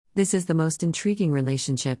This is the most intriguing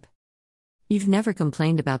relationship. You've never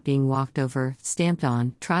complained about being walked over, stamped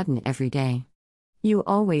on, trodden every day. You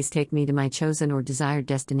always take me to my chosen or desired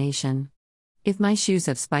destination. If my shoes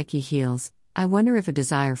have spiky heels, I wonder if a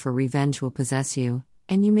desire for revenge will possess you,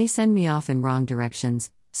 and you may send me off in wrong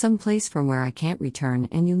directions, some place from where I can't return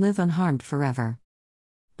and you live unharmed forever.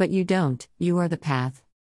 But you don't, you are the path.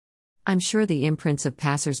 I'm sure the imprints of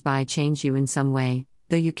passers-by change you in some way,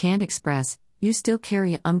 though you can't express, you still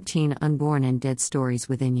carry umpteen unborn and dead stories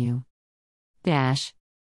within you. Dash.